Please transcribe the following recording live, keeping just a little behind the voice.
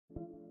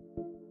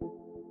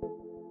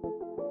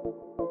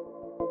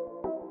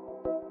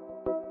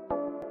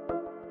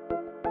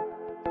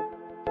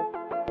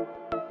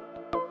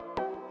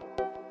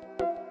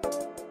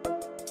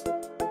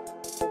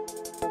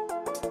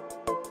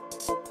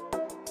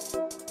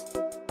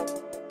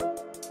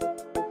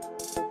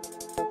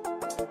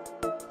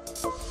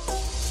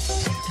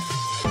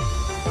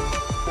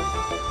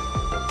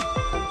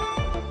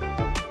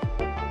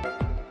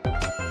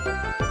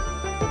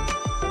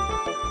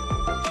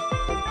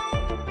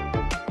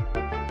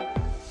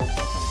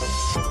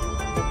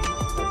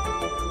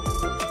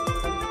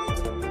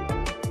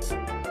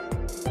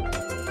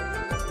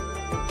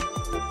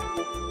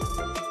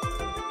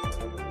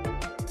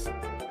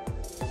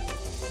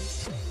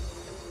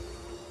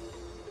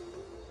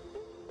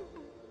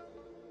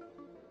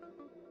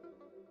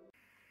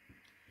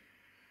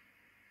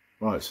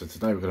Right, so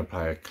today we're going to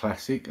play a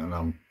classic, and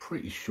I'm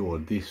pretty sure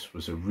this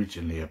was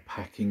originally a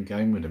packing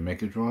game with a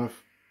Megadrive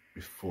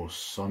before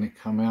Sonic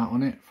come out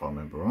on it, if I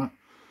remember right.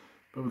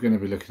 But we're going to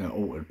be looking at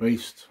Altered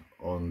Beast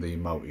on the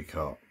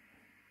multicart.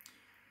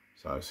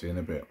 So see you in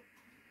a bit.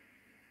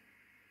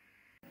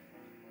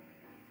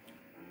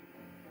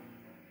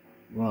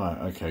 Right,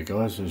 okay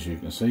guys, as you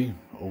can see,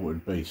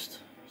 Altered Beast.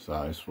 So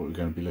that's what we're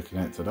going to be looking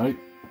at today.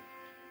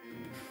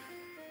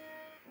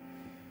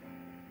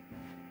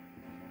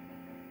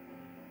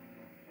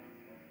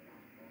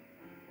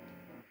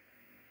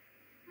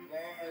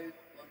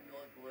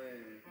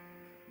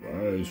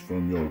 Rise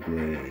from your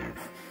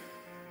grave.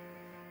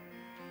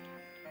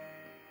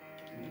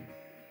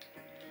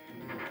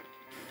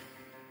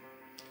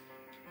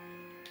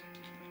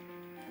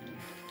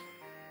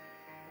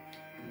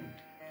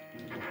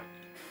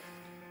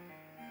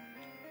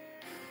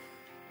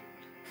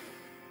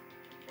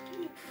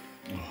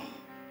 Oh,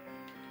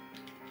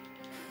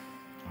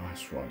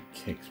 that's right,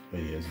 kicks B,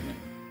 isn't it?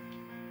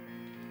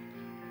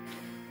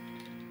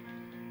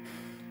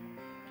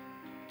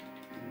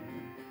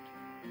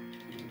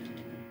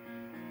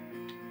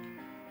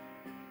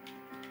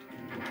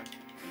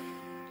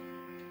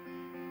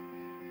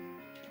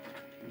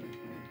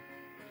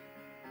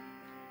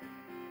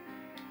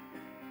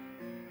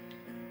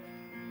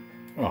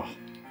 Oh.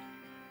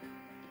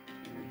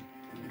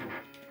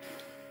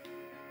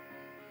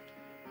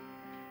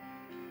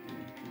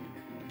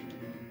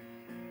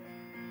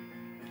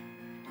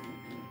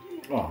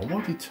 Oh,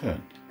 why did he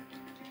turn?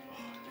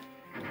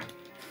 Oh.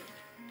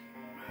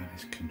 Man,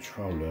 this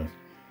controller.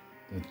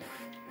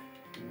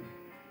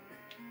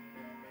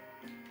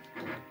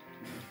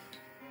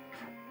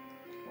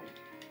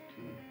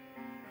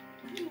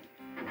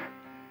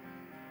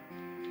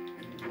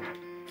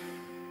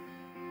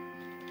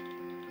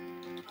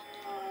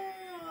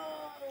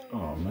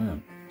 Oh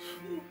man.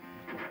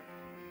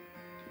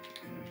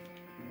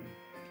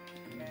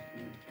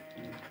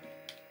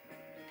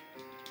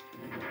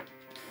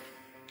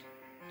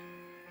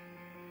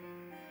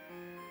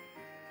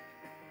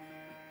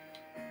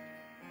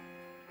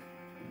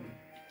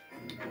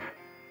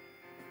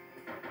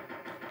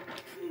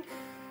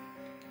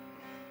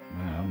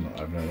 Man, I'm not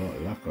having a lot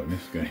of luck on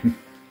this game.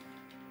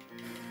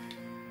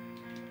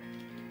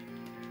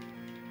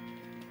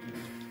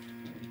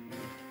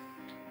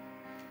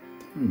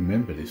 I don't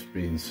remember this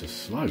being so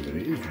slow, but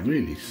it is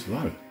really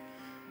slow.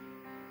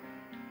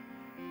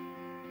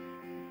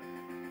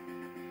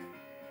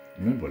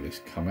 Remember when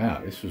this come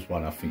out, this was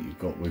one I think you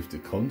got with the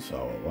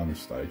console at one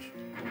stage.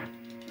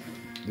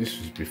 This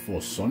was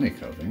before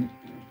Sonic, I think.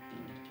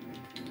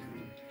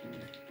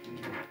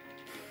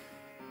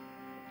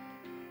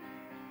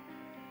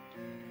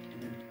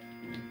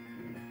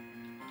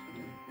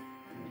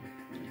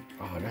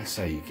 Oh, that's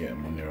how you get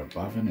them when they're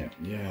above, isn't it?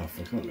 Yeah, I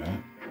forgot that.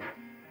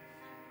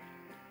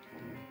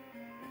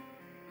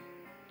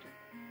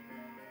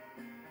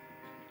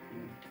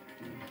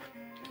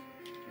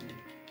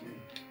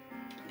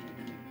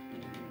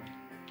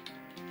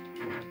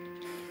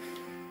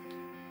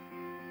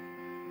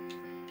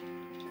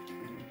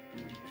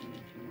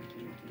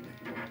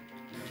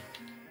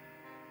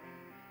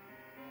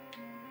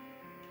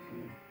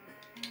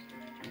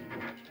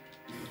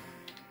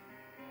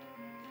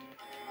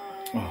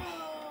 Oh.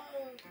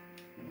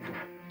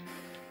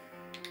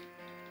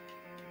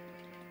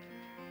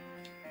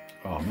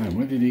 Oh man,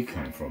 where did he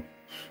come from?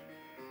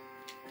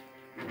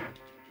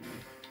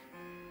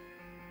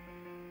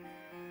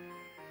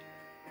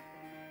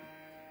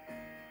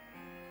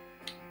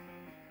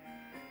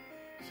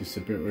 Is this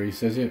the bit where he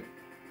says it?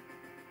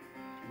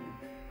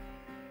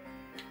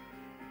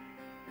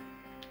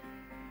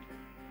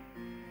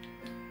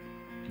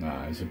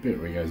 Nah, it's a bit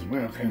where he goes,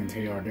 "Welcome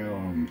to your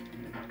dome."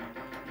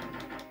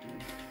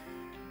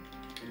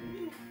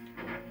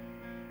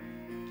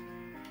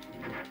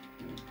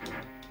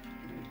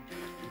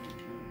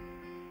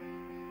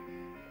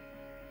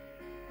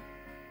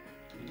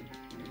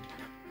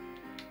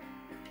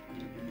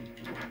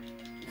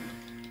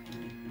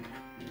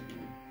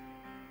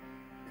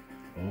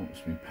 Oh,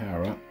 it's me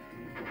power up.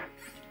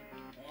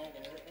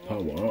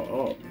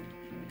 Power up.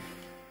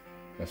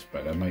 That's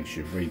better, makes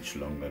you reach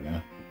longer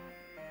now.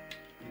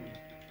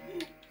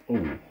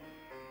 Oh,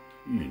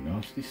 you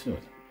nasty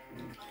sod.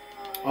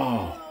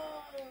 Oh,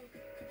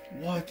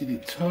 why did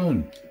it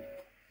turn?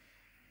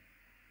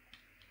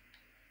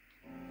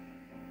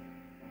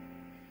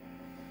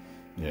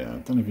 Yeah, I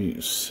don't know if you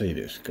can see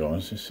this,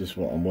 guys. This is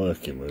what I'm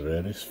working with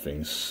here. This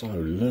thing's so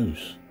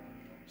loose.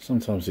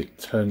 Sometimes it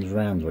turns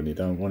round when you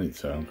don't want it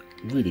to.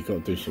 I've really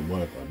got to do some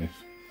work on this.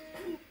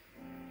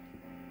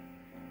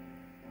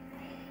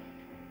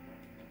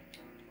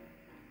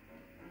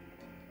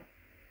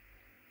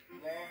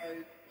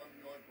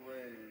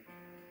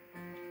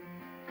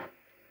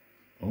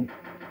 Oh,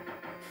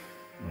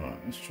 right,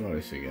 let's try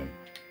this again.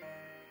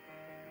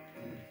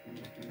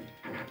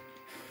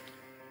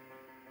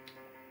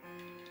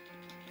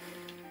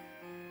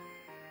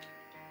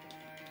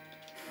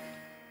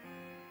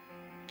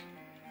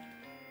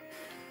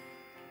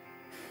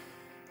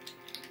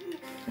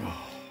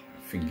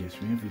 thing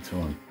gets me every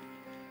time.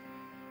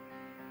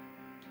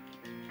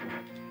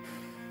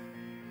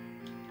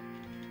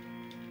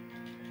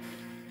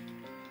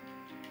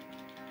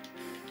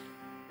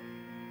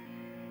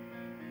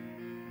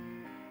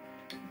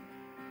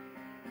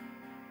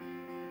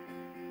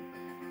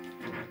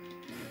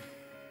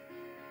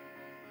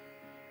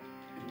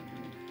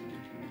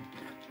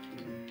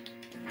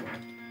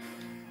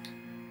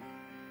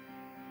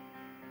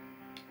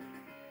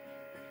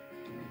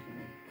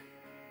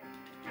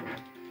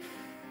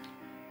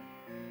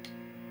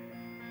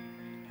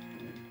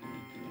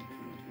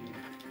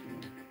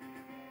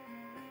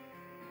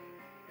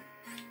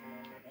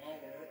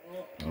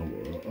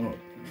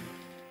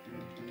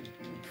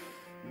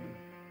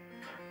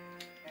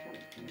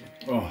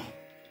 Oh.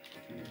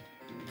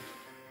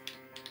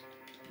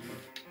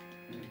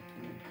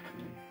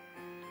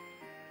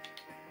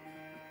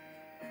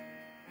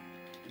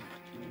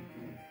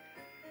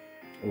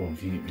 Oh, I'm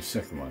getting the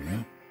second one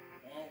now.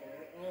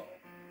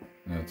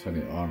 Now tell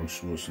it Arnold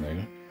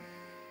Schwarzenegger.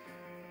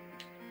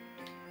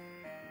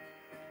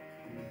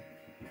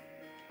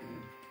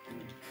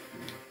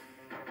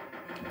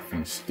 I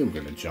think it's still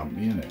going to jump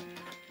me, isn't it?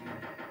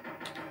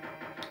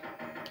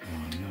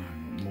 Oh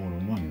no, more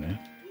than one there.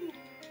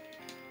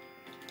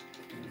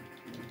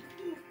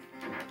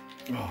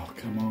 Oh,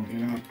 come on,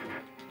 get up.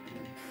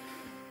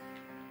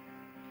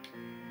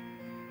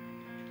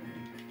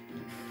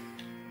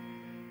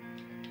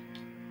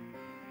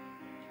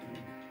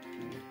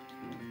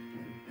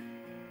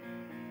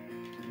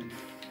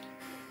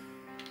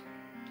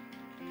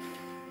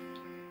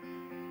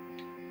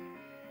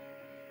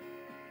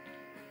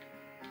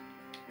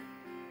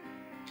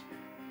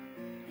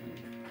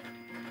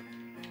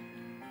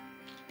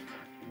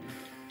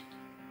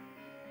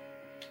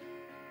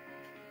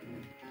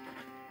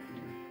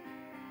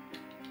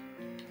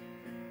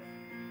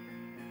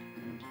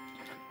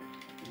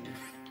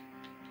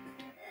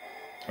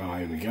 Oh,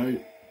 here we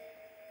go.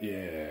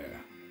 Yeah,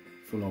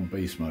 full on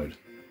beast mode.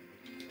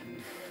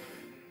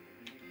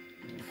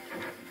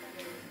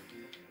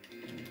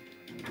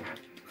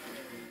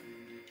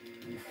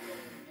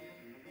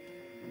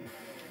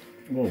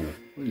 Whoa,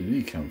 where did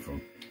he come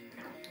from?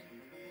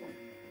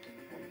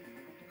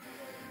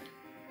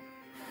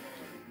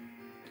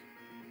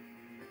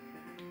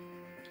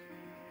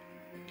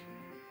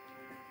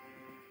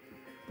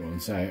 Go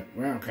and say it.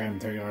 Welcome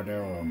to your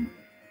dome.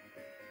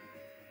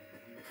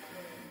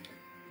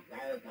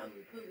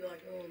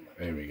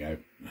 There we go.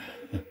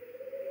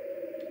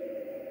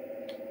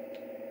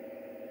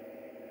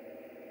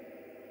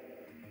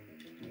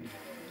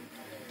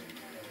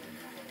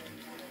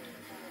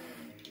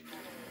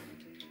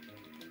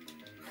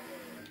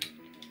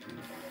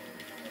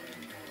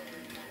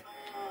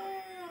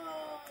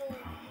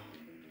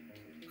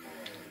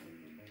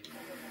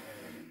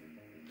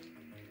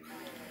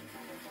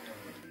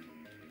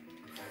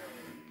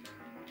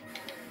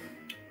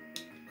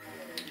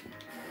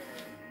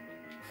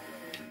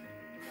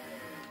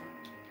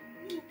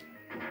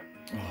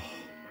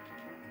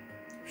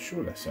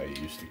 Sure, that's how you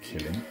used to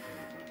kill him.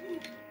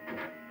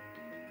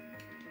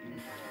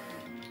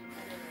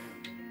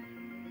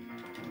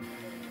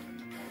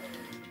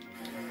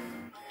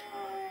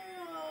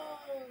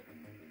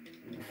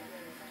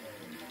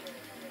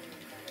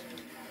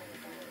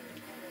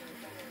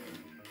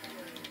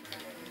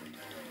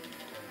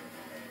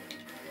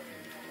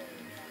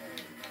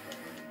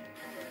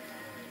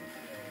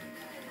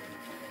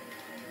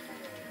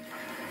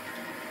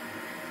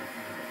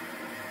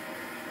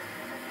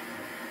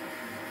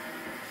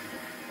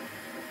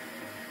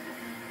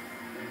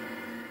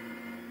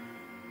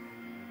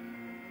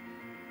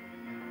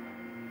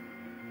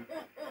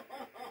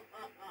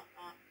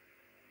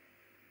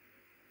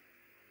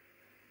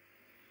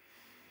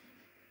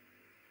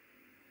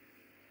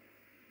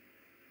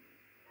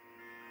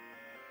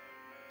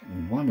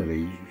 One of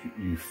these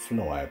you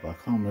fly, but I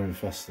can't remember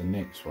if that's the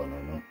next one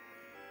or not.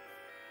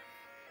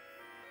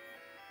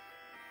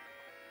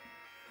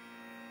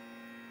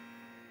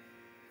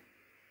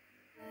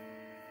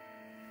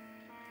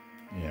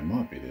 Yeah, it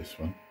might be this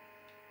one.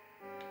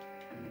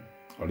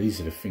 Oh,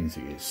 these are the things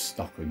that get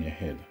stuck on your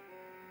head.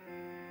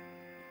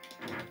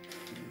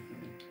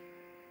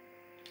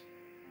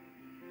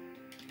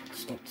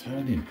 Stop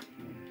turning.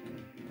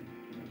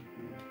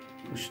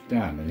 Push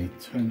down and he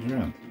turns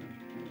around.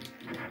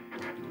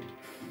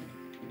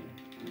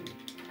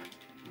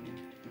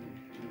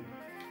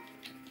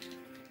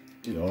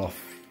 Get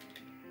off.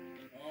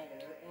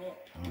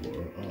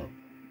 Power up.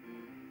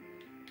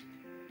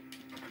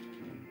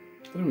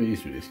 I don't know what it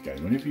is with this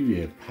game. Whenever you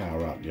hear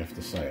power up, you have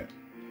to say it.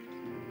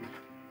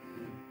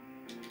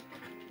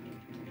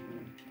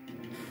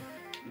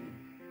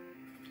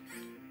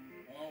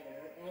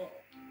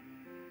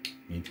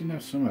 You didn't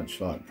have so much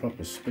like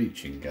proper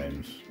speech in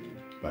games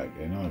back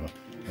then either.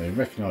 I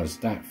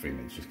recognised that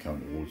thing that's just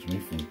come towards me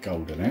from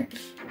Golden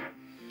Axe.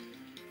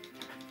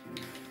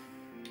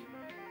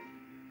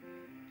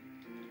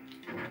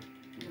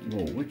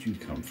 Whoa, where'd you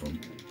come from?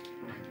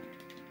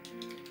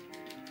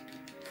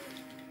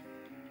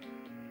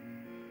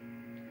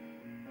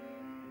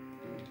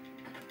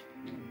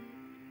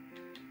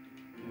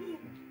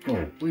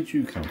 Oh, where'd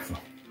you come from?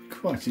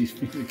 Christ, these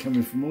things are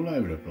coming from all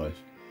over the place.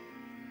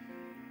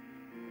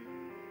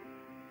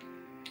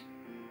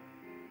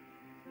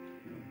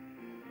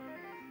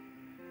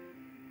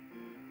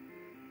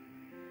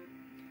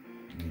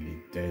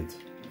 Nearly dead.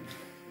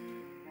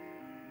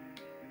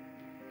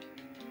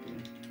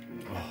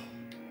 Oh.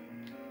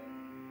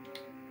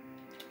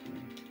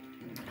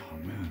 Oh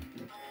man.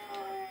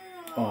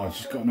 Oh, I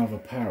just got another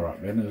power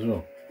up then as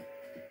well.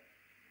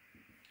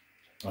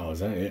 Oh, is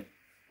that it?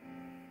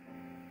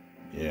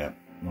 Yeah,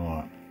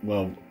 right.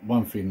 Well,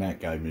 one thing that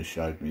game has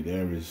showed me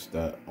there is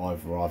that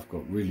either I've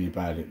got really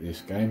bad at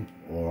this game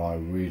or I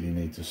really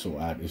need to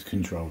sort out this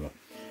controller.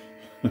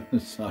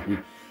 So,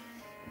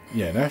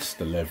 yeah, that's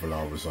the level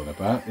I was on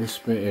about, this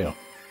bit here.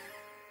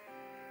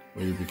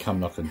 Where you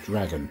become like a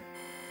dragon.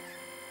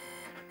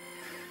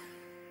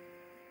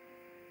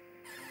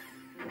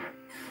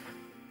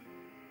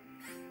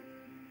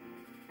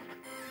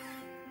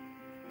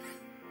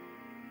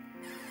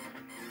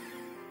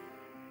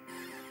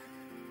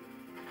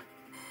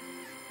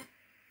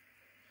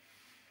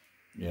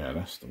 Yeah,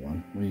 that's the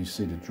one, where you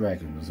see the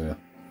dragons there.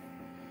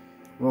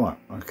 Right,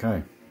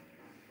 okay.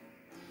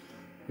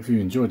 If you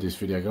enjoyed this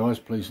video, guys,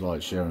 please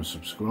like, share and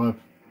subscribe.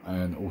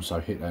 And also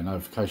hit that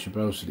notification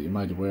bell so that you're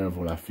made aware of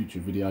all our future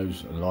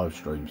videos and live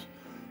streams.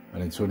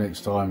 And until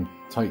next time,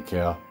 take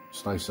care,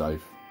 stay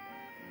safe.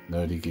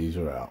 Nerdy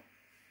Geezer out.